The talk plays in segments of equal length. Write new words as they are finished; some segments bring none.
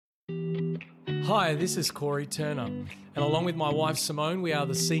Hi, this is Corey Turner, and along with my wife Simone, we are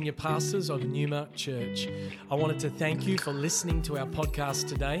the senior pastors of Numa Church. I wanted to thank you for listening to our podcast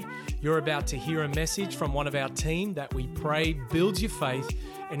today. You're about to hear a message from one of our team that we pray builds your faith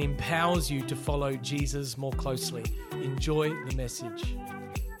and empowers you to follow Jesus more closely. Enjoy the message.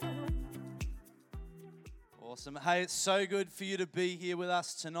 Awesome. Hey, it's so good for you to be here with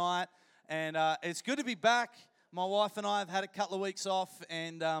us tonight, and it's good to be back. My wife and I have had a couple of weeks off,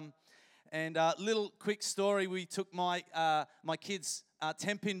 and little quick story, we took my kids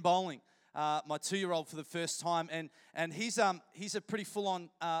 10-pin bowling, my 2-year-old for the first time, and he's a pretty full-on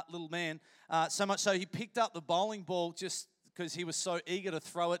little man, so much so he picked up the bowling ball just because he was so eager to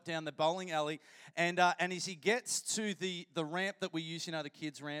throw it down the bowling alley, and as he gets to the ramp that we use, the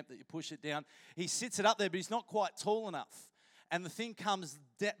kids' ramp that you push it down, he sits it up there, but he's not quite tall enough. And the thing comes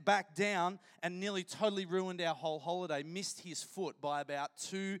back down and nearly totally ruined our whole holiday. Missed his foot by about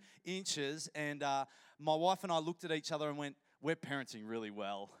 2 inches. And my wife and I looked at each other and went, we're parenting really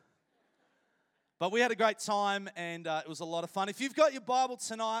well. But we had a great time and it was a lot of fun. If you've got your Bible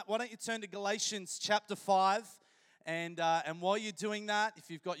tonight, why don't you turn to Galatians chapter 5. And while you're doing that, if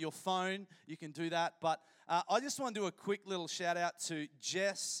you've got your phone, you can do that. But I just want to do a quick little shout out to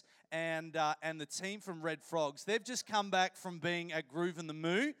Jess and the team from Red Frogs. They've just come back from being at Groove in the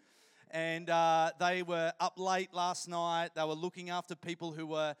Moo, and they were up late last night. They were looking after people who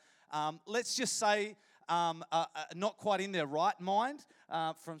were, let's just say, not quite in their right mind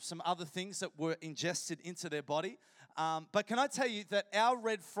from some other things that were ingested into their body. But can I tell you that our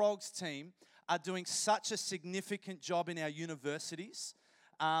Red Frogs team are doing such a significant job in our universities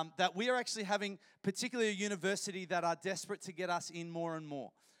that we are actually having, particularly a university that are desperate to get us in more and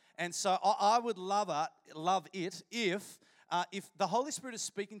more. And so I would love it if the Holy Spirit is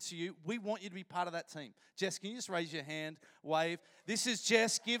speaking to you, we want you to be part of that team. Jess, can you just raise your hand, wave? This is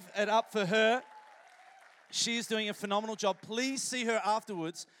Jess. Give it up for her. She is doing a phenomenal job. Please see her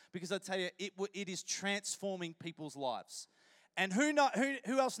afterwards because I tell you, it is transforming people's lives. And who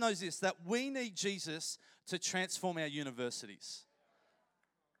else knows this? That we need Jesus to transform our universities.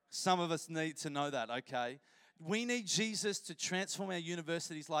 Some of us need to know that, okay? We need Jesus to transform our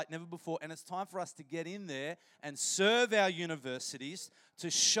universities like never before, and it's time for us to get in there and serve our universities to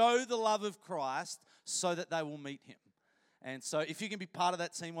show the love of Christ so that they will meet Him. And so if you can be part of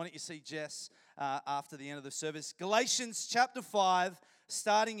that team, why don't you see Jess after the end of the service. Galatians chapter 5,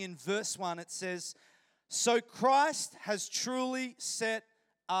 starting in verse 1, it says, "So Christ has truly set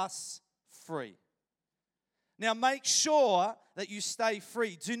us free. Now make sure that you stay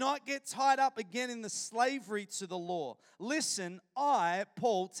free. Do not get tied up again in the slavery to the law. Listen, I,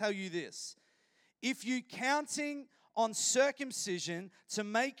 Paul, tell you this. If you counting on circumcision to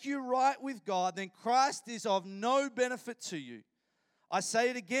make you right with God, then Christ is of no benefit to you. I say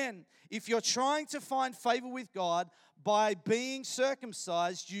it again. If you're trying to find favor with God by being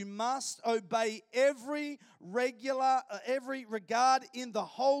circumcised, you must obey every regard in the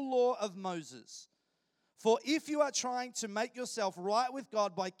whole law of Moses. For if you are trying to make yourself right with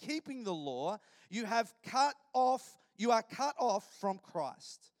God by keeping the law, you are cut off from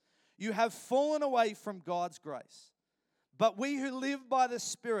Christ. You have fallen away from God's grace. But we who live by the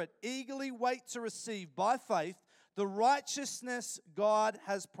Spirit eagerly wait to receive by faith the righteousness God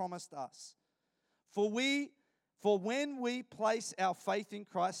has promised us. For when we place our faith in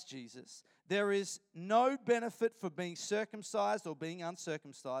Christ Jesus, there is no benefit for being circumcised or being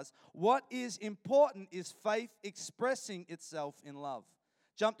uncircumcised. What is important is faith expressing itself in love.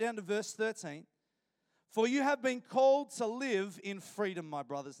 Jump down to verse 13. For you have been called to live in freedom, my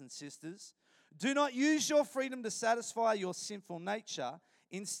brothers and sisters. Do not use your freedom to satisfy your sinful nature.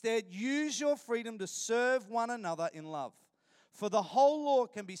 Instead, use your freedom to serve one another in love. For the whole law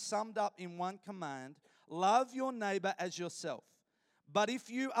can be summed up in one command: love your neighbor as yourself. But if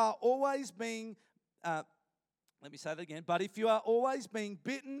you are always being, But if you are always being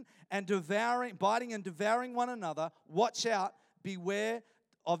biting and devouring one another, watch out, beware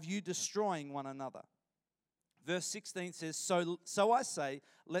of you destroying one another. Verse 16 says, So I say,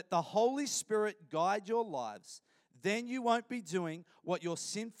 let the Holy Spirit guide your lives. Then you won't be doing what your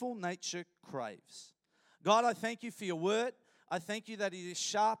sinful nature craves. God, I thank you for your word. I thank you that it is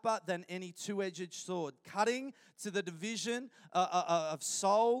sharper than any two-edged sword, cutting to the division of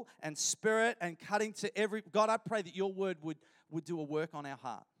soul and spirit and cutting to every... God, I pray that your word would do a work on our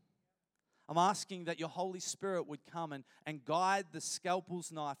heart. I'm asking that your Holy Spirit would come and guide the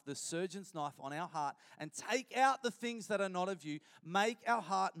scalpel's knife, the surgeon's knife on our heart and take out the things that are not of you. Make our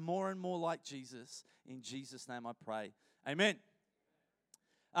heart more and more like Jesus. In Jesus' name I pray. Amen.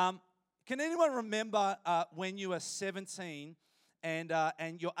 Can anyone remember when you were 17 and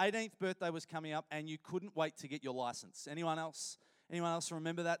your 18th birthday was coming up, and you couldn't wait to get your license. Anyone else? Anyone else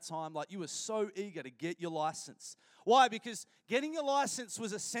remember that time? Like, you were so eager to get your license. Why? Because getting your license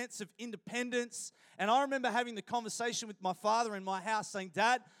was a sense of independence. And I remember having the conversation with my father in my house saying,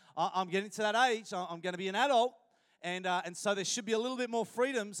 Dad, I'm getting to that age. I'm going to be an adult. And so there should be a little bit more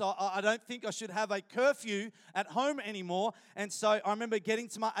freedoms. I don't think I should have a curfew at home anymore. And so I remember getting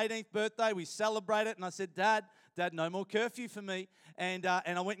to my 18th birthday. We celebrated, and I said, Dad, no more curfew for me. And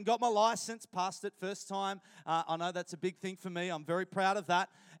I went and got my license, passed it first time. I know that's a big thing for me. I'm very proud of that.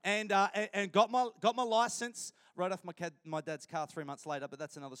 And got my license. Rode off my dad's car 3 months later, but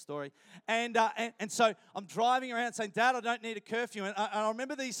that's another story. And so I'm driving around saying, Dad, I don't need a curfew. And I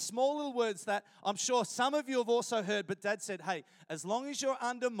remember these small little words that I'm sure some of you have also heard, but Dad said, hey, as long as you're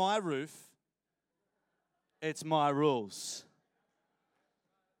under my roof, it's my rules.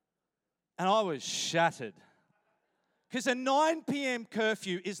 And I was shattered. Because a 9 p.m.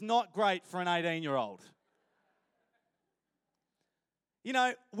 curfew is not great for an 18-year-old. You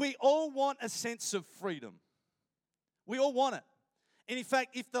know, we all want a sense of freedom. We all want it. And in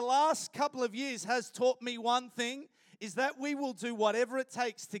fact, if the last couple of years has taught me one thing, is that we will do whatever it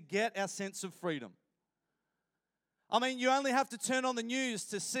takes to get our sense of freedom. I mean, you only have to turn on the news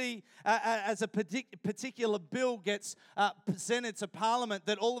to see as a particular bill gets presented to Parliament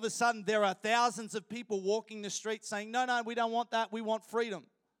that all of a sudden there are thousands of people walking the streets saying, no, we don't want that, we want freedom.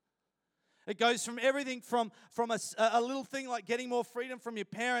 It goes from everything from a little thing like getting more freedom from your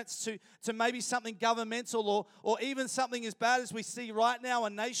parents to maybe something governmental or even something as bad as we see right now, a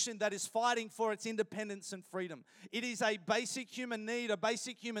nation that is fighting for its independence and freedom. It is a basic human need, a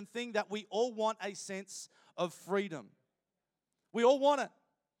basic human thing that we all want a sense of freedom. We all want it.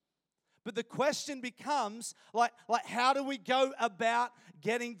 But the question becomes, like how do we go about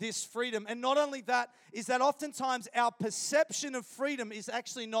getting this freedom? And not only that, is that oftentimes our perception of freedom is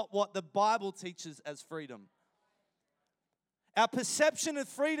actually not what the Bible teaches as freedom. Our perception of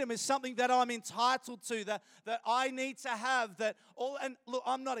freedom is something that I'm entitled to, that I need to have. And look,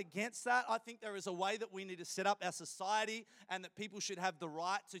 I'm not against that. I think there is a way that we need to set up our society and that people should have the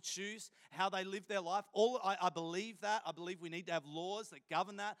right to choose how they live their life. I believe that. I believe we need to have laws that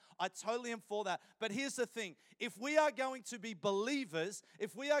govern that. I totally am for that. But here's the thing. If we are going to be believers,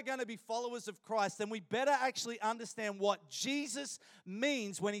 if we are going to be followers of Christ, then we better actually understand what Jesus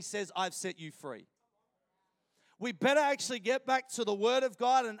means when he says, I've set you free. We better actually get back to the Word of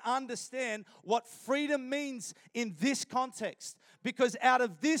God and understand what freedom means in this context. Because out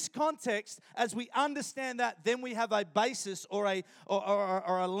of this context, as we understand that, then we have a basis or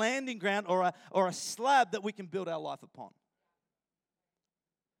a landing ground or a slab that we can build our life upon.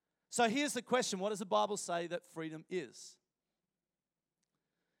 So here's the question. What does the Bible say that freedom is?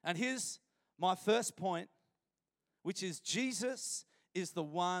 And here's my first point, which is Jesus is the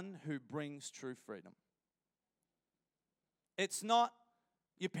one who brings true freedom. It's not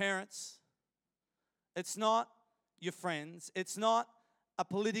your parents. It's not your friends. It's not a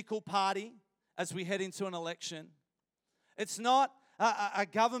political party as we head into an election. It's not a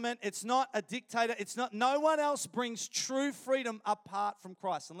government. It's not a dictator. No one else brings true freedom apart from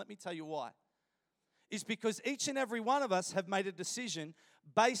Christ. And let me tell you why. It's because each and every one of us have made a decision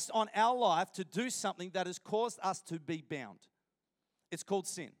based on our life to do something that has caused us to be bound. It's called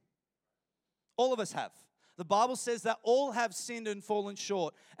sin. All of us have. The Bible says that all have sinned and fallen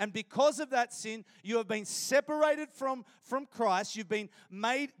short. And because of that sin, you have been separated from Christ. You've been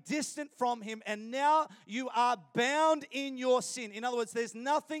made distant from Him. And now you are bound in your sin. In other words, there's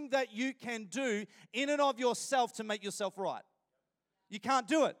nothing that you can do in and of yourself to make yourself right. You can't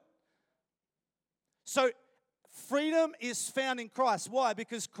do it. So freedom is found in Christ. Why?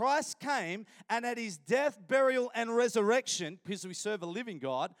 Because Christ came and at His death, burial, and resurrection, because we serve a living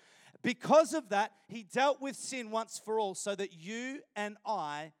God, because of that, He dealt with sin once for all so that you and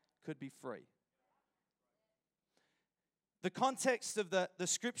I could be free. The context of the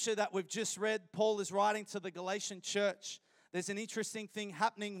scripture that we've just read, Paul is writing to the Galatian church. There's an interesting thing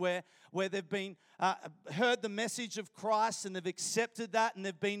happening where they've been heard the message of Christ and they've accepted that and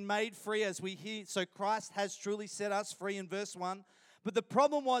they've been made free as we hear. So Christ has truly set us free in verse 1. But the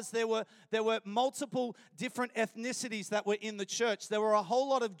problem was there were multiple different ethnicities that were in the church. There were a whole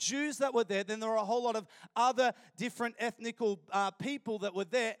lot of Jews that were there. Then there were a whole lot of other different ethnical people that were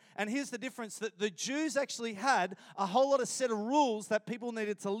there. And here's the difference, that the Jews actually had a whole lot of set of rules that people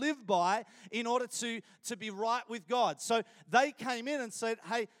needed to live by in order to be right with God. So they came in and said,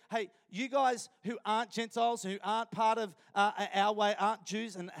 hey, you guys who aren't Gentiles, who aren't part of our way, aren't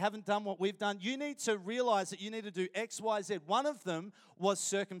Jews and haven't done what we've done, you need to realize that you need to do X, Y, Z. One of them was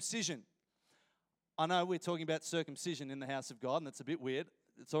circumcision. I know we're talking about circumcision in the house of God, and that's a bit weird.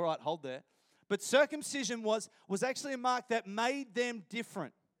 It's all right, hold there. But circumcision was actually a mark that made them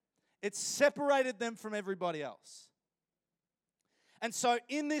different. It separated them from everybody else. And so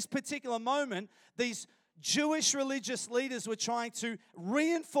in this particular moment, these Jewish religious leaders were trying to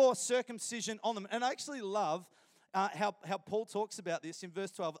reinforce circumcision on them. And I actually love how Paul talks about this in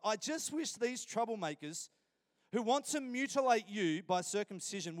verse 12. I just wish these troublemakers who want to mutilate you by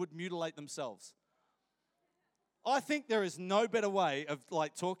circumcision would mutilate themselves. I think there is no better way of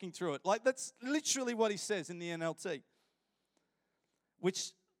talking through it. That's literally what he says in the NLT.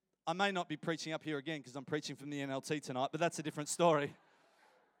 Which I may not be preaching up here again because I'm preaching from the NLT tonight, but that's a different story.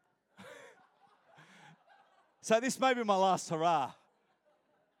 So this may be my last hurrah.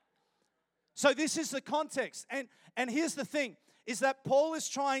 So this is the context. And here's the thing, is that Paul is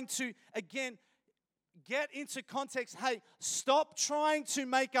trying to, again, get into context. Hey, stop trying to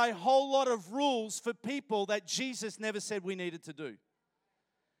make a whole lot of rules for people that Jesus never said we needed to do.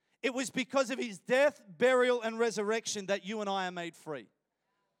 It was because of his death, burial, and resurrection that you and I are made free.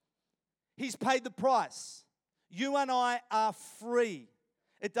 He's paid the price. You and I are free.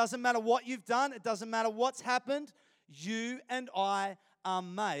 It doesn't matter what you've done. It doesn't matter what's happened. You and I are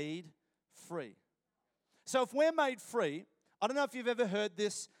made free. So if we're made free, I don't know if you've ever heard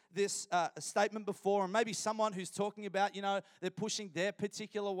this statement before, or maybe someone who's talking about, they're pushing their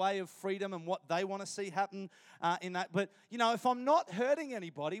particular way of freedom and what they want to see happen in that. But, if I'm not hurting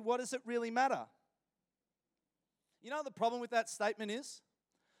anybody, what does it really matter? The problem with that statement is?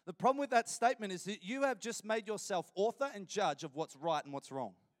 The problem with that statement is that you have just made yourself author and judge of what's right and what's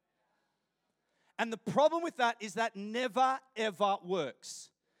wrong. And the problem with that is that never, ever works.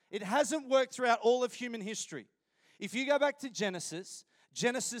 It hasn't worked throughout all of human history. If you go back to Genesis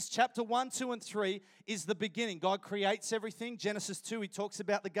chapter 1, 2, and 3 is the beginning. God creates everything. Genesis 2, he talks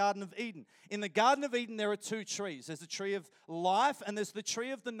about the Garden of Eden. In the Garden of Eden, there are two trees. There's the tree of life and there's the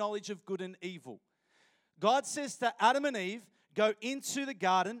tree of the knowledge of good and evil. God says to Adam and Eve, go into the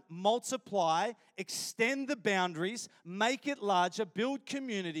garden, multiply, extend the boundaries, make it larger, build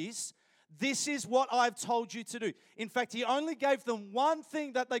communities. This is what I've told you to do. In fact, he only gave them one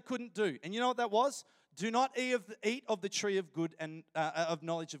thing that they couldn't do. And you know what that was? Do not eat of the tree of good and of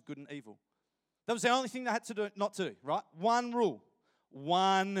knowledge of good and evil. That was the only thing they had to do, not to do, right? One rule.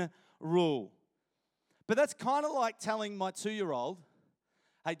 One rule. But that's kind of like telling my 2-year-old,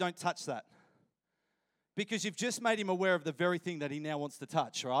 hey, don't touch that. Because you've just made him aware of the very thing that he now wants to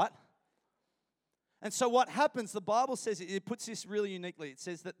touch, right? And so what happens, the Bible says, it puts this really uniquely. It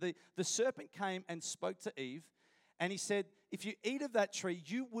says that the serpent came and spoke to Eve, and he said, if you eat of that tree,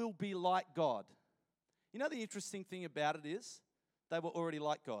 you will be like God. You know the interesting thing about it is, they were already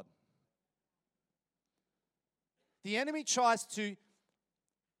like God. The enemy tries to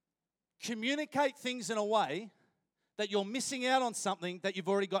communicate things in a way that you're missing out on something that you've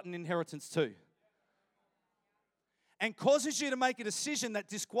already got an inheritance to. And causes you to make a decision that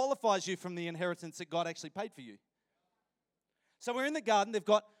disqualifies you from the inheritance that God actually paid for you. So we're in the garden. They've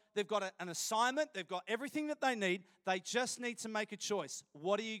got an assignment. They've got everything that they need. They just need to make a choice.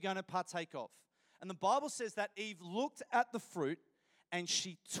 What are you going to partake of? And the Bible says that Eve looked at the fruit and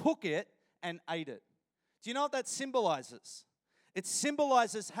she took it and ate it. Do you know what that symbolizes? It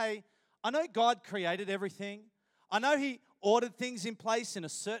symbolizes, hey, I know God created everything. I know he ordered things in place in a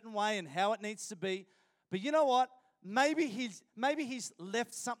certain way and how it needs to be. But you know what? Maybe he's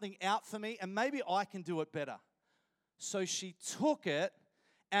left something out for me, and maybe I can do it better. So she took it,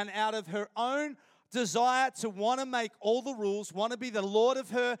 and out of her own desire to want to make all the rules, want to be the Lord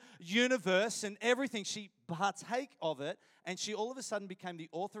of her universe and everything, she partake of it, and she all of a sudden became the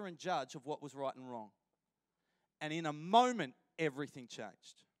author and judge of what was right and wrong. And in a moment, everything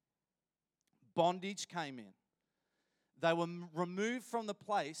changed. Bondage came in. They were removed from the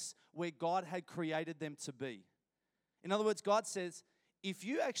place where God had created them to be. In other words, God says, if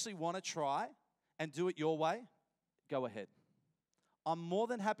you actually want to try and do it your way, go ahead. I'm more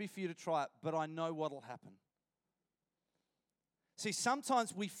than happy for you to try it, but I know what will happen. See,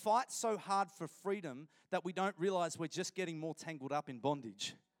 sometimes we fight so hard for freedom that we don't realize we're just getting more tangled up in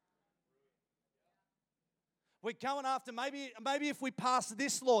bondage. We're going after, maybe if we pass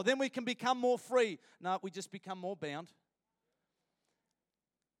this law, then we can become more free. No, we just become more bound.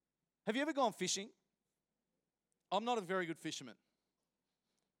 Have you ever gone fishing? I'm not a very good fisherman.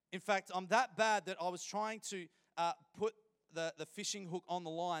 In fact, I'm that bad that I was trying to put the fishing hook on the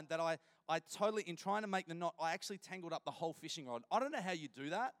line that I totally, in trying to make the knot, I actually tangled up the whole fishing rod. I don't know how you do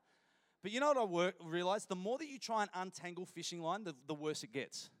that, but you know what I realized? The more that you try and untangle fishing line, the worse it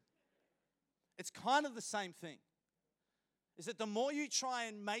gets. It's kind of the same thing. is that the more you try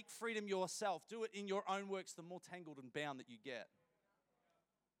and make freedom yourself, do it in your own works, the more tangled and bound that you get.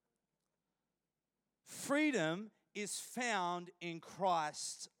 Freedom is found in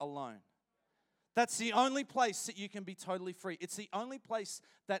Christ alone. That's the only place that you can be totally free. It's the only place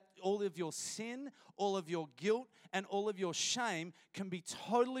that all of your sin, all of your guilt, and all of your shame can be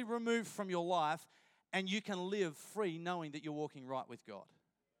totally removed from your life, and you can live free knowing that you're walking right with God.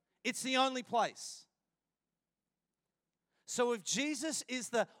 It's the only place. So if Jesus is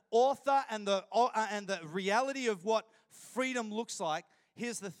the author and the reality of what freedom looks like,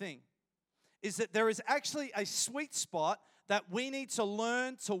 here's the thing, is that there is actually a sweet spot that we need to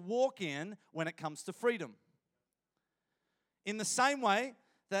learn to walk in when it comes to freedom. In the same way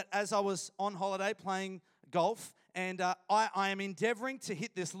that as I was on holiday playing golf, and I am endeavoring to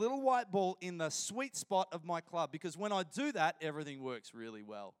hit this little white ball in the sweet spot of my club, because when I do that, everything works really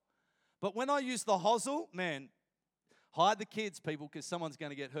well. But when I use the hosel, man, hide the kids, people, because someone's going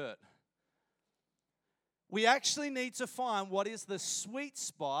to get hurt. We actually need to find what is the sweet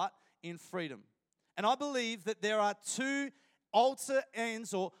spot in freedom. And I believe that there are two altar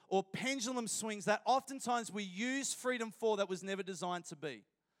ends or pendulum swings that oftentimes we use freedom for that was never designed to be.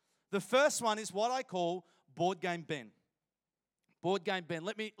 The first one is what I call Board Game Ben. Board Game Ben.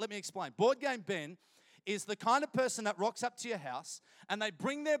 Let me explain. Board Game Ben is the kind of person that rocks up to your house and they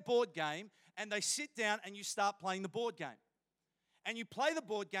bring their board game and they sit down and you start playing the board game. And you play the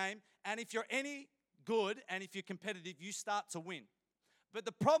board game, and if you're any good and if you're competitive, you start to win. But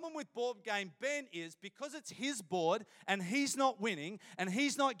the problem with Board Game Ben is because it's his board and he's not winning and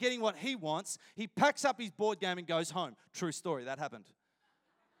he's not getting what he wants, he packs up his board game and goes home. True story, that happened.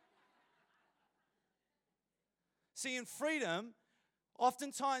 See, in freedom,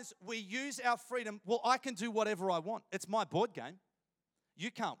 oftentimes we use our freedom, well, I can do whatever I want. It's my board game. You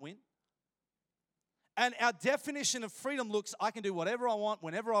can't win. And our definition of freedom looks, I can do whatever I want,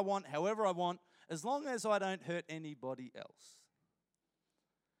 whenever I want, however I want, as long as I don't hurt anybody else.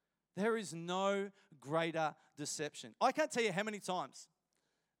 There is no greater deception. I can't tell you how many times,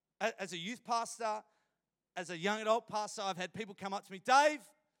 as a youth pastor, as a young adult pastor, I've had people come up to me, Dave,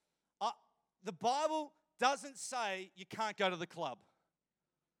 the Bible doesn't say you can't go to the club.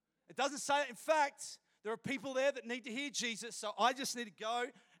 It doesn't say it. In fact, there are people there that need to hear Jesus, so I just need to go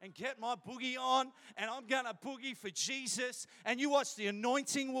and get my boogie on, and I'm going to boogie for Jesus, and you watch, the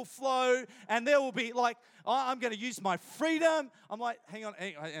anointing will flow, and there will be like, I'm going to use my freedom. I'm like, hang on,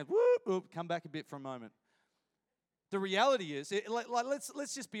 whoop, come back a bit for a moment. The reality is,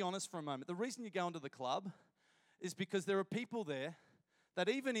 let's just be honest for a moment. The reason you go into the club is because there are people there that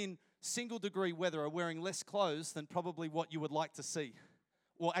even in single degree weather are wearing less clothes than probably what you would like to see.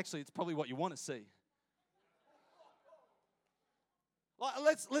 Well, actually, it's probably what you want to see.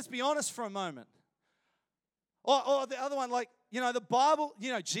 Let's be honest for a moment. Or the other one, the Bible,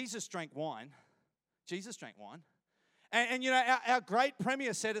 Jesus drank wine. Jesus drank wine. And our great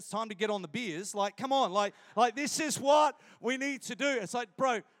premier said it's time to get on the beers. Like, come on, like this is what we need to do. It's like,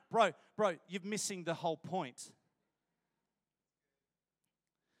 bro, you're missing the whole point.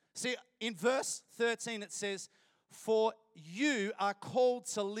 See, in verse 13 it says, for you are called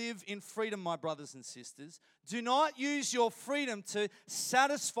to live in freedom, my brothers and sisters. Do not use your freedom to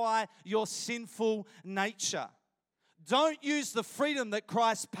satisfy your sinful nature. Don't use the freedom that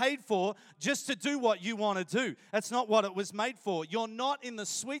Christ paid for just to do what you want to do. That's not what it was made for. You're not in the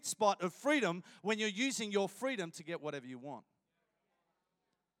sweet spot of freedom when you're using your freedom to get whatever you want.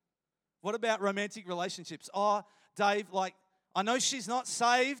 What about romantic relationships? Oh, Dave, I know she's not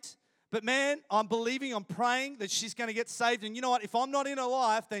saved, but man, I'm believing, I'm praying that she's going to get saved. And you know what? If I'm not in her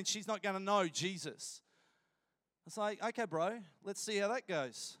life, then she's not going to know Jesus. It's like, okay, bro, let's see how that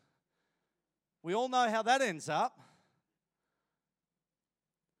goes. We all know how that ends up.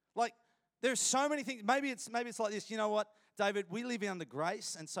 There's so many things. Maybe it's like this. You know what, David? We live under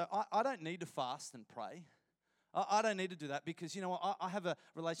grace, and so I don't need to fast and pray. I don't need to do that because, you know what, I have a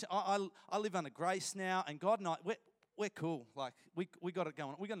relationship. I live under grace now, and God and I, we're cool. We got it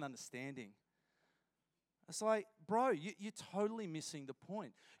going. We got an understanding. It's like, bro, you're totally missing the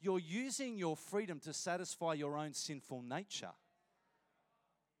point. You're using your freedom to satisfy your own sinful nature.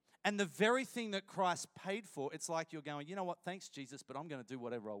 And the very thing that Christ paid for, it's like you're going, you know what, thanks, Jesus, but I'm going to do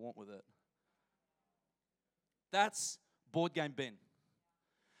whatever I want with it. That's Board Game Ben.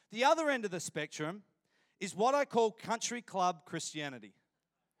 The other end of the spectrum is what I call country club Christianity.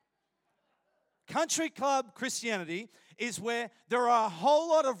 Country club Christianity is where there are a whole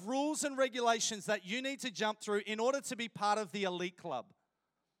lot of rules and regulations that you need to jump through in order to be part of the elite club.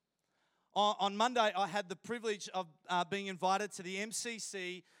 On Monday, I had the privilege of being invited to the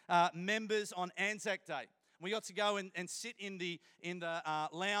MCC members on Anzac Day. We got to go and sit in the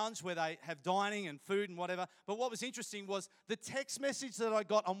lounge where they have dining and food and whatever. But what was interesting was the text message that I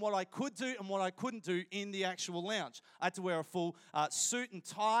got on what I could do and what I couldn't do in the actual lounge. I had to wear a full suit and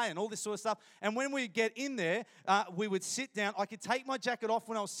tie and all this sort of stuff. And when we get in there, we would sit down. I could take my jacket off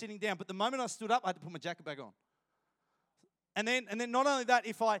when I was sitting down, but the moment I stood up, I had to put my jacket back on. And then not only that,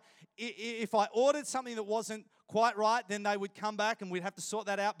 if I ordered something that wasn't quite right, then they would come back and we'd have to sort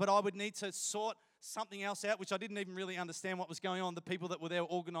that out. But I would need to sort something else out, which I didn't even really understand what was going on. The people that were there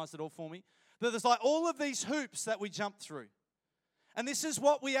organized it all for me. But there's like all of these hoops that we jump through. And this is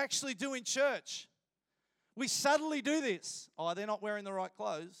what we actually do in church. We subtly do this. Oh, they're not wearing the right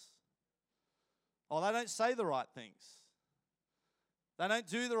clothes. Oh, they don't say the right things. They don't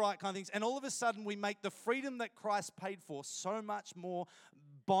do the right kind of things. And all of a sudden, we make the freedom that Christ paid for so much more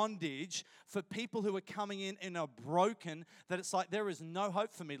bondage for people who are coming in and are broken that it's like there is no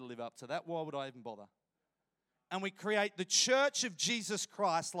hope for me to live up to that. Why would I even bother? And we create the church of Jesus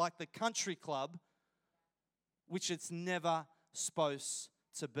Christ like the country club, which it's never supposed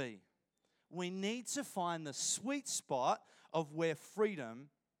to be. We need to find the sweet spot of where freedom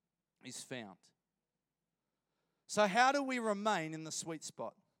is found. So how do we remain in the sweet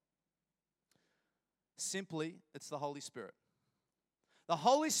spot? Simply, it's the Holy Spirit. The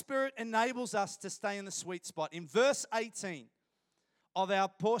Holy Spirit enables us to stay in the sweet spot. In verse 18 of our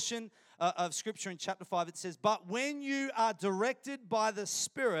portion of Scripture in chapter 5, it says, "But when you are directed by the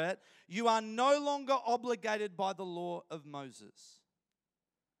Spirit, you are no longer obligated by the law of Moses."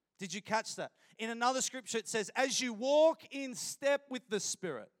 Did you catch that? In another Scripture, it says, "As you walk in step with the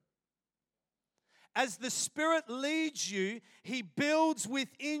Spirit." As the Spirit leads you, He builds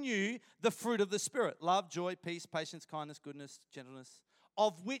within you the fruit of the Spirit. Love, joy, peace, patience, kindness, goodness, gentleness,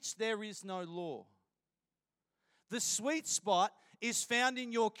 of which there is no law. The sweet spot is found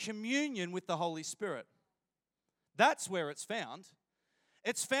in your communion with the Holy Spirit. That's where it's found.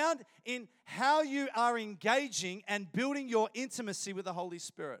 It's found in how you are engaging and building your intimacy with the Holy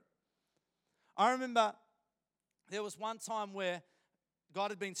Spirit. I remember there was one time where God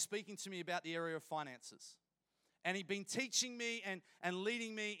had been speaking to me about the area of finances. And He'd been teaching me and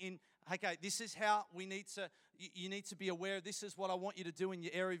leading me in, okay, this is how you need to be aware. This is what I want you to do in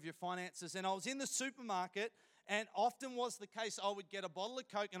your area of your finances. And I was in the supermarket, and often was the case, I would get a bottle of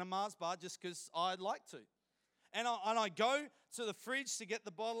Coke and a Mars bar just because I'd like to. And I go to the fridge to get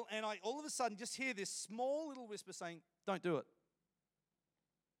the bottle, and I all of a sudden just hear this small little whisper saying, "Don't do it.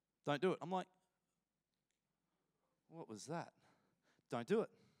 Don't do it." I'm like, what was that? Don't do it.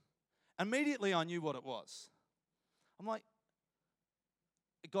 Immediately I knew what it was. I'm like,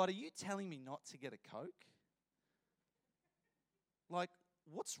 God, are you telling me not to get a Coke? Like,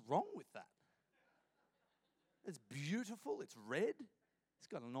 what's wrong with that? It's beautiful. It's red. It's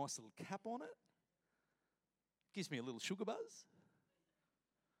got a nice little cap on it. Gives me a little sugar buzz.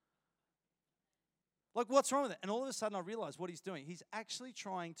 Like, what's wrong with it? And all of a sudden I realized what He's doing. He's actually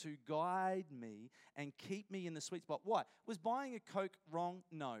trying to guide me and keep me in the sweet spot. Why? Was buying a Coke wrong?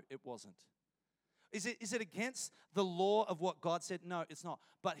 No, it wasn't. Is it against the law of what God said? No, it's not.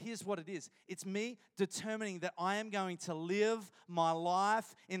 But here's what it is. It's me determining that I am going to live my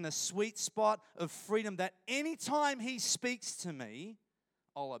life in the sweet spot of freedom, that anytime He speaks to me,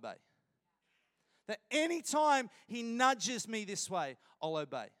 I'll obey. That anytime He nudges me this way, I'll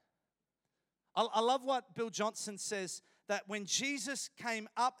obey. I love what Bill Johnson says, that when Jesus came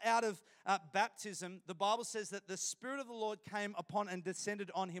up out of baptism, the Bible says that the Spirit of the Lord came upon and descended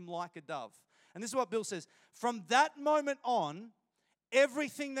on Him like a dove. And this is what Bill says. From that moment on,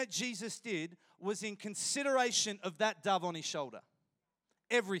 everything that Jesus did was in consideration of that dove on His shoulder.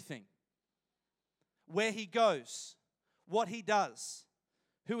 Everything. Where He goes, what He does,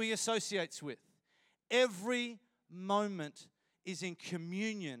 who He associates with. Every moment is in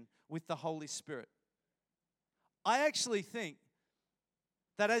communion with the Holy Spirit. I actually think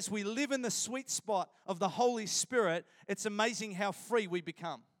that as we live in the sweet spot of the Holy Spirit, it's amazing how free we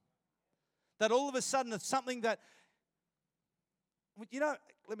become. That all of a sudden it's something that,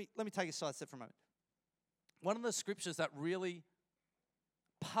 let me take a side step for a moment. One of the scriptures that really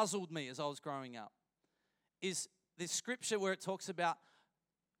puzzled me as I was growing up is this scripture where it talks about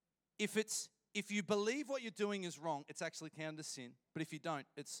if you believe what you're doing is wrong, it's actually counted as sin. But if you don't,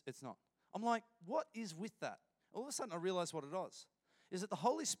 it's not. I'm like, what is with that? All of a sudden I realized what it is that the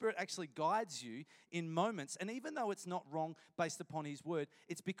Holy Spirit actually guides you in moments. And even though it's not wrong based upon His word,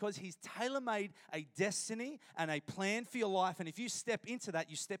 it's because He's tailor-made a destiny and a plan for your life. And if you step into that,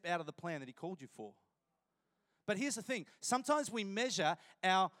 you step out of the plan that He called you for. But here's the thing. Sometimes we measure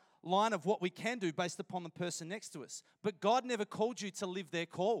our line of what we can do based upon the person next to us. But God never called you to live their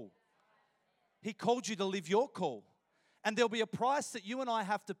call. He called you to live your call. And there'll be a price that you and I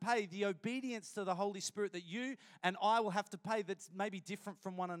have to pay, the obedience to the Holy Spirit that you and I will have to pay that's maybe different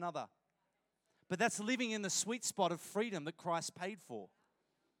from one another. But that's living in the sweet spot of freedom that Christ paid for.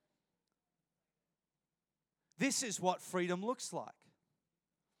 This is what freedom looks like.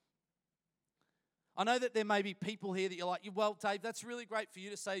 I know that there may be people here that you're like, well, Dave, that's really great for you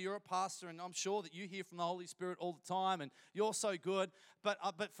to say you're a pastor, and I'm sure that you hear from the Holy Spirit all the time, and you're so good. But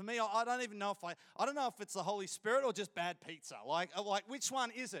for me, I don't even know if I don't know if it's the Holy Spirit or just bad pizza. Like which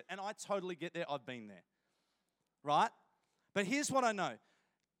one is it? And I totally get there. I've been there, right? But here's what I know: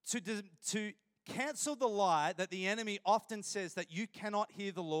 to cancel the lie that the enemy often says that you cannot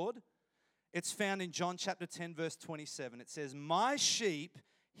hear the Lord. It's found in John chapter 10, verse 27. It says, "My sheep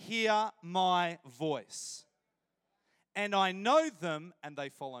hear my voice, and I know them, and they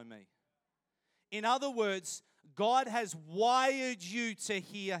follow me." In other words, God has wired you to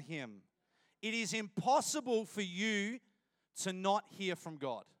hear Him. It is impossible for you to not hear from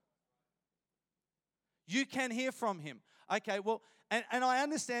God. You can hear from Him. Okay, well, and I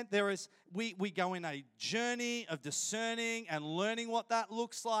understand we go in a journey of discerning and learning what that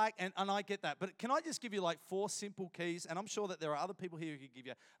looks like, and I get that. But can I just give you like 4 simple keys? And I'm sure that there are other people here who could give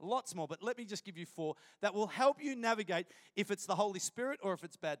you lots more, but let me just give you 4 that will help you navigate if it's the Holy Spirit or if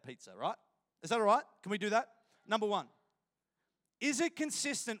it's bad pizza, right? Is that all right? Can we do that? Number 1, is it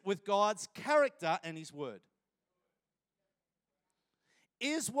consistent with God's character and His word?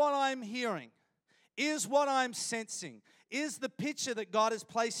 Is what I'm hearing, is what I'm sensing, is the picture that God is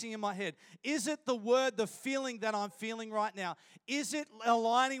placing in my head, is it the word, the feeling that I'm feeling right now? Is it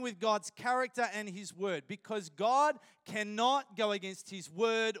aligning with God's character and His word? Because God cannot go against His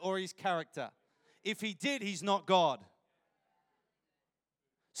word or His character. If He did, He's not God.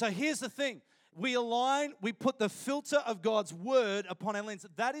 So here's the thing. We put the filter of God's word upon our lens.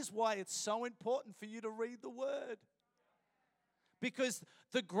 That is why it's so important for you to read the word. Because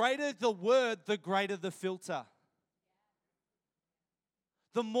the greater the word, the greater the filter.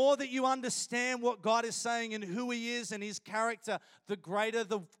 The more that you understand what God is saying and who He is and His character, the greater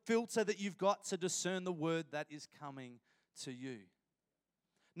the filter that you've got to discern the word that is coming to you.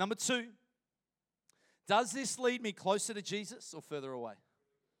 Number 2, does this lead me closer to Jesus or further away?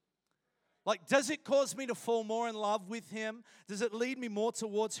 Like, does it cause me to fall more in love with Him? Does it lead me more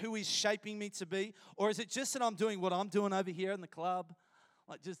towards who He's shaping me to be? Or is it just that I'm doing what I'm doing over here in the club?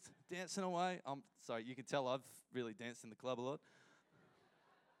 Like, just dancing away? I'm sorry, you can tell I've really danced in the club a lot.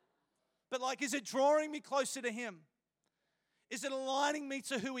 But like, is it drawing me closer to Him? Is it aligning me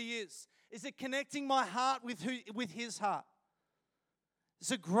to who He is? Is it connecting my heart with His heart?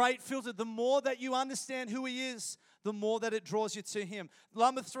 It's a great filter. The more that you understand who He is, the more that it draws you to Him.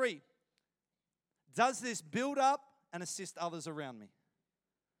 Number 3, does this build up and assist others around me?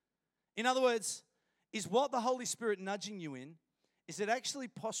 In other words, is what the Holy Spirit nudging you in, is it actually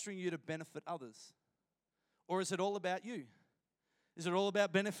posturing you to benefit others? Or is it all about you? Is it all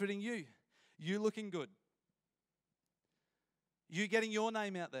about benefiting you? You looking good? You getting your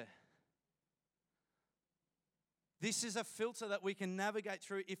name out there? This is a filter that we can navigate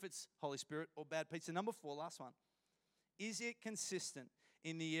through if it's Holy Spirit or bad pizza. Number 4, last one. Is it consistent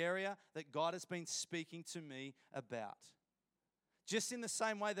in the area that God has been speaking to me about? Just in the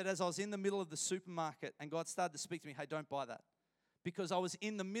same way that as I was in the middle of the supermarket and God started to speak to me, hey, don't buy that. Because I was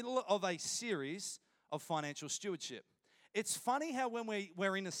in the middle of a series of financial stewardship. It's funny how when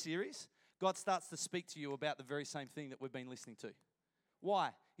we're in a series, God starts to speak to you about the very same thing that we've been listening to.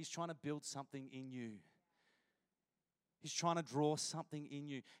 Why? He's trying to build something in you. He's trying to draw something in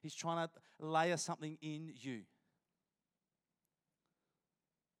you. He's trying to layer something in you.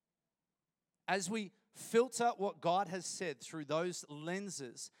 As we filter what God has said through those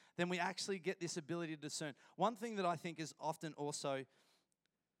lenses, then we actually get this ability to discern. One thing that I think is often also,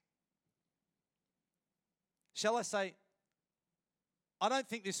 shall I say, I don't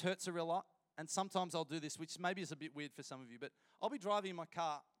think this hurts a real lot, and sometimes I'll do this, which maybe is a bit weird for some of you, but I'll be driving in my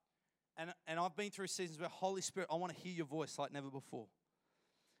car, and I've been through seasons where, Holy Spirit, I want to hear your voice like never before.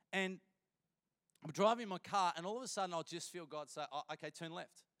 And I'm driving in my car, and all of a sudden I'll just feel God say, oh, okay, turn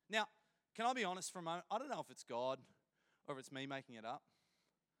left. Now, can I be honest for a moment? I don't know if it's God or if it's me making it up.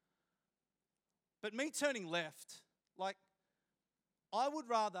 But me turning left, like, I would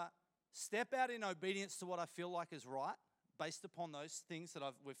rather step out in obedience to what I feel like is right, based upon those things that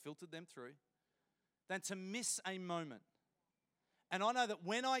we've filtered them through, than to miss a moment. And I know that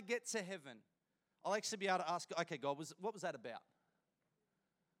when I get to heaven, I'll actually be able to ask, okay, God, what was that about?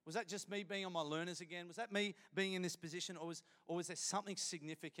 Was that just me being on my learners again? Was that me being in this position, or was there something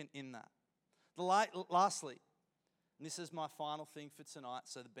significant in that? Lastly, and this is my final thing for tonight,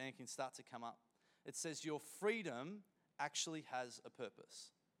 so the band can start to come up. it says your freedom actually has a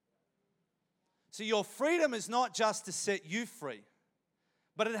purpose. So your freedom is not just to set you free,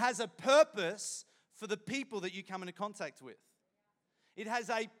 but it has a purpose for the people that you come into contact with. It has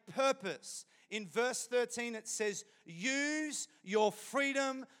a purpose. In verse 13, it says, use your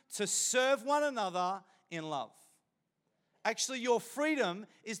freedom to serve one another in love. Actually, your freedom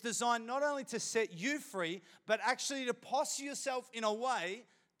is designed not only to set you free, but actually to posture yourself in a way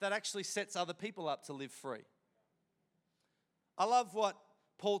that actually sets other people up to live free. I love what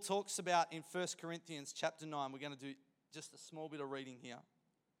Paul talks about in 1 Corinthians chapter 9. We're going to do just a small bit of reading here.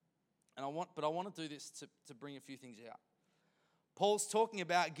 I want to do this to bring a few things out. Paul's talking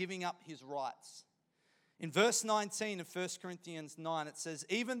about giving up his rights. In verse 19 of 1 Corinthians 9, it says,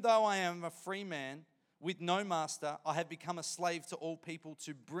 even though I am a free man with no master, I have become a slave to all people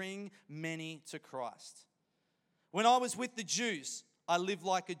to bring many to Christ. When I was with the Jews, I lived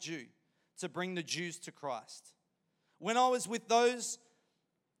like a Jew to bring the Jews to Christ. When I was with those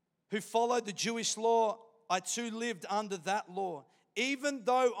who followed the Jewish law, I too lived under that law. Even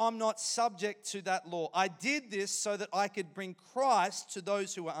though I'm not subject to that law, I did this so that I could bring Christ to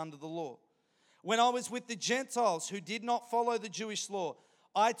those who are under the law. When I was with the Gentiles who did not follow the Jewish law,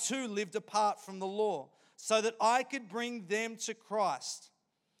 I too lived apart from the law so that I could bring them to Christ.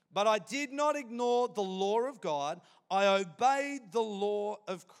 But I did not ignore the law of God. I obeyed the law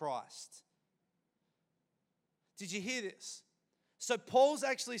of Christ. Did you hear this? So Paul's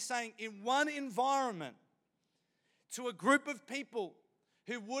actually saying in one environment, to a group of people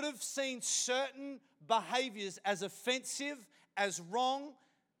who would have seen certain behaviors as offensive, as wrong,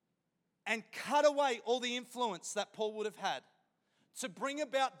 and cut away all the influence that Paul would have had, to bring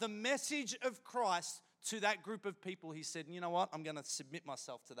about the message of Christ to that group of people. He said, you know what, I'm going to submit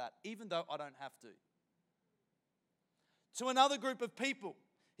myself to that, even though I don't have to. To another group of people,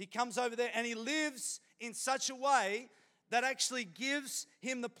 he comes over there and he lives in such a way that actually gives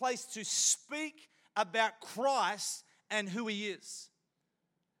him the place to speak about Christ and who he is.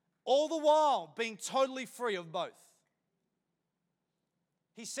 All the while being totally free of both.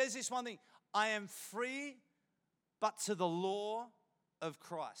 He says this one thing, I am free, but to the law of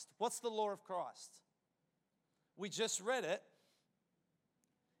Christ. What's the law of Christ? We just read it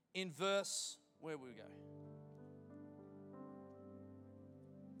in verse, where we go?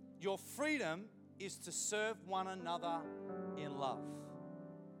 Your freedom is to serve one another in love.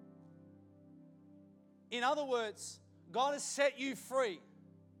 In other words, God has set you free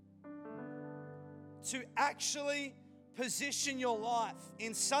to actually position your life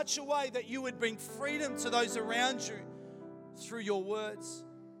in such a way that you would bring freedom to those around you through your words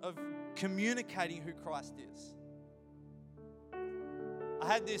of communicating who Christ is. I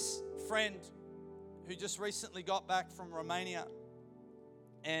had this friend who just recently got back from Romania,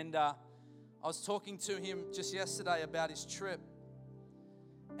 and I was talking to him just yesterday about his trip.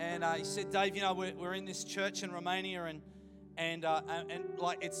 And he said, Dave, you know, we're in this church in Romania, and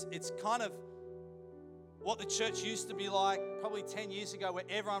like it's kind of what the church used to be like probably 10 years ago, where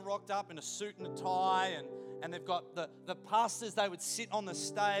everyone rocked up in a suit and a tie, and they've got the pastors, they would sit on the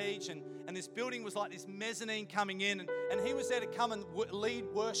stage, and this building was like this mezzanine coming in, and he was there to come and lead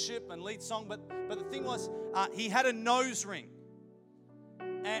worship and lead song, but the thing was, he had a nose ring.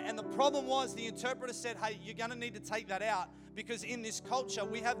 And the problem was, the interpreter said, hey, you're going to need to take that out, because in this culture,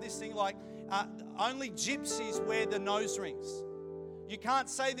 we have this thing like only gypsies wear the nose rings. You can't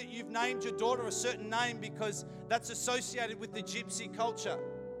say that you've named your daughter a certain name because that's associated with the gypsy culture.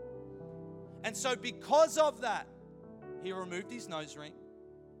 And so because of that, he removed his nose ring.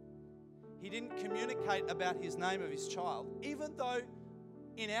 He didn't communicate about his name of his child, even though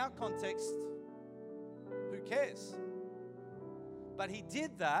in our context, who cares? But he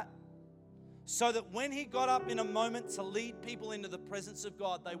did that so that when he got up in a moment to lead people into the presence of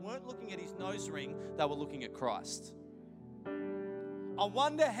God, they weren't looking at his nose ring, they were looking at Christ. I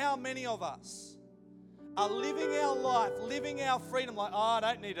wonder how many of us are living our life, living our freedom like, I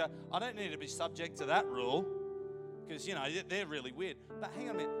don't need to be subject to that rule, because, you know, they're really weird. But hang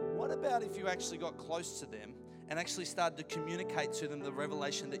on a minute, what about if you actually got close to them and actually started to communicate to them the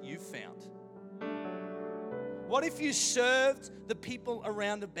revelation that you found? What if you served the people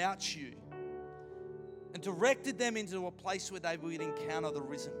around about you and directed them into a place where they would encounter the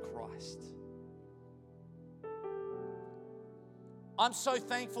risen Christ? I'm so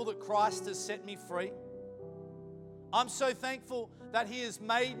thankful that Christ has set me free. I'm so thankful that He has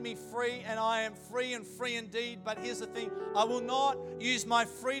made me free, and I am free and free indeed. But here's the thing, I will not use my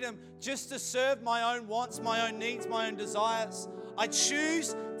freedom just to serve my own wants, my own needs, my own desires. I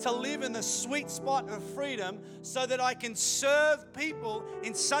choose to live in the sweet spot of freedom so that I can serve people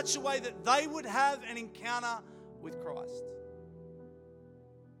in such a way that they would have an encounter with Christ.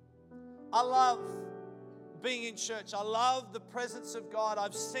 I love being in church. I love the presence of God.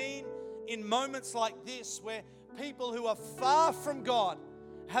 I've seen in moments like this where people who are far from God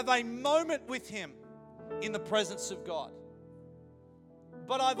have a moment with Him in the presence of God.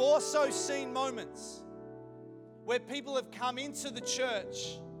 But I've also seen moments where people have come into the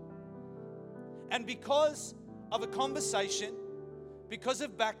church and because of a conversation, because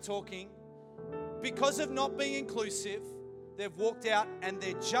of back-talking, because of not being inclusive, they've walked out and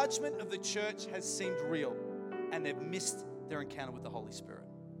their judgment of the church has seemed real and they've missed their encounter with the Holy Spirit.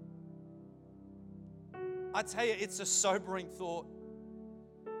 I tell you, it's a sobering thought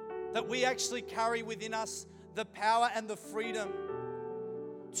that we actually carry within us the power and the freedom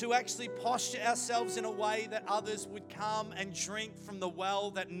to actually posture ourselves in a way that others would come and drink from the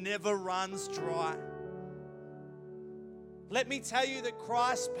well that never runs dry. Let me tell you that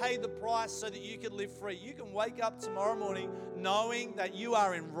Christ paid the price so that you could live free. You can wake up tomorrow morning knowing that you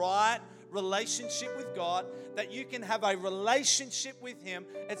are in right relationship with God, that you can have a relationship with Him.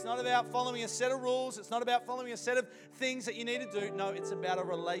 It's not about following a set of rules. It's not about following a set of things that you need to do. No, it's about a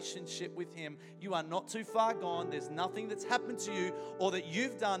relationship with Him. You are not too far gone. There's nothing that's happened to you or that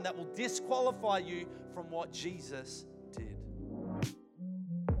you've done that will disqualify you from what Jesus did.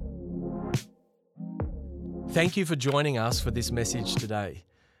 Thank you for joining us for this message today.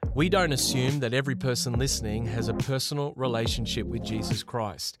 We don't assume that every person listening has a personal relationship with Jesus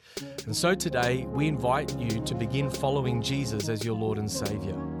Christ. And so today, we invite you to begin following Jesus as your Lord and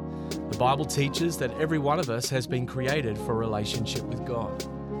Savior. The Bible teaches that every one of us has been created for a relationship with God.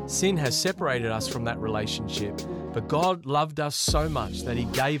 Sin has separated us from that relationship, but God loved us so much that He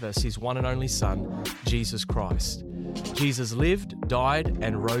gave us His one and only Son, Jesus Christ. Jesus lived, died,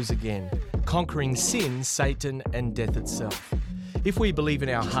 and rose again, conquering sin, Satan, and death itself. If we believe in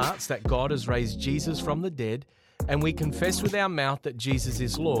our hearts that God has raised Jesus from the dead, and we confess with our mouth that Jesus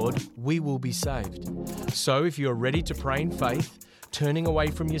is Lord, we will be saved. So if you are ready to pray in faith, turning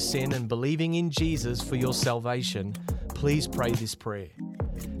away from your sin and believing in Jesus for your salvation, please pray this prayer.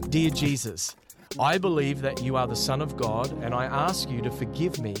 Dear Jesus, I believe that you are the Son of God, and I ask you to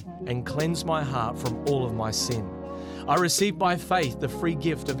forgive me and cleanse my heart from all of my sin. I receive by faith the free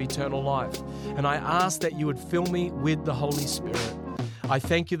gift of eternal life, and I ask that you would fill me with the Holy Spirit. I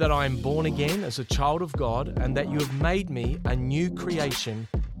thank you that I am born again as a child of God and that you have made me a new creation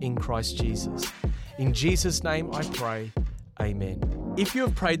in Christ Jesus. In Jesus' name I pray, amen. If you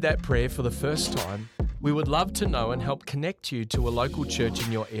have prayed that prayer for the first time, we would love to know and help connect you to a local church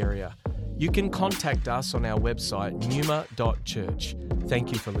in your area. You can contact us on our website, numa.church.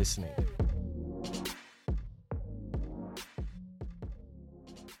 Thank you for listening.